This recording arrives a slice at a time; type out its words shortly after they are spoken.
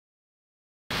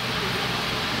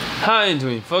How are you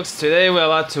doing, folks? Today we're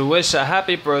about to wish a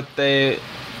happy birthday,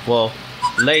 well,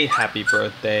 late happy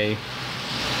birthday,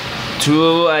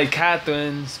 to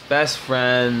Catherine's best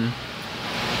friend.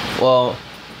 Well,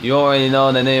 you already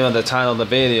know the name of the title of the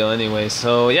video anyway,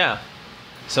 so yeah.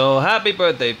 So happy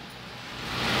birthday,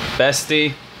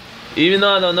 bestie. Even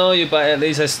though I don't know you, but at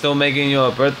least I'm still making you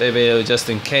a birthday video just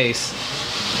in case,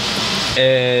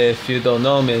 if you don't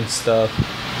know me and stuff.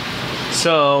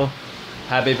 So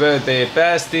happy birthday,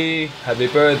 bestie. Happy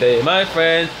birthday, my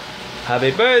friend.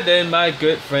 Happy birthday, my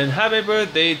good friend. Happy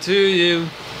birthday to you.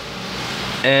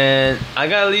 And I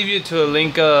gotta leave you to a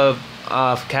link of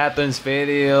Catherine's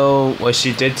video, what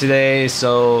she did today.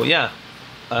 So yeah,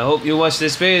 I hope you watch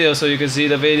this video so you can see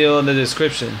the video in the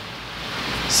description.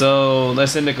 So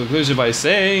let's end the conclusion by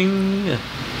saying,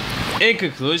 in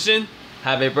conclusion,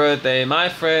 happy birthday, my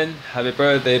friend. Happy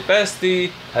birthday,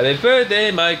 bestie. Happy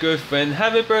birthday, my good friend.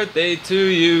 Happy birthday to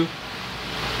you.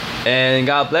 And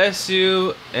God bless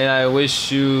you. And I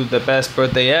wish you the best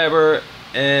birthday ever.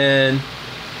 And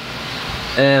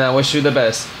I wish you the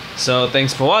best. So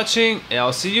thanks for watching. And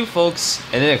I'll see you folks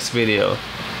in the next video.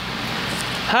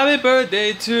 Happy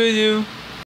birthday to you.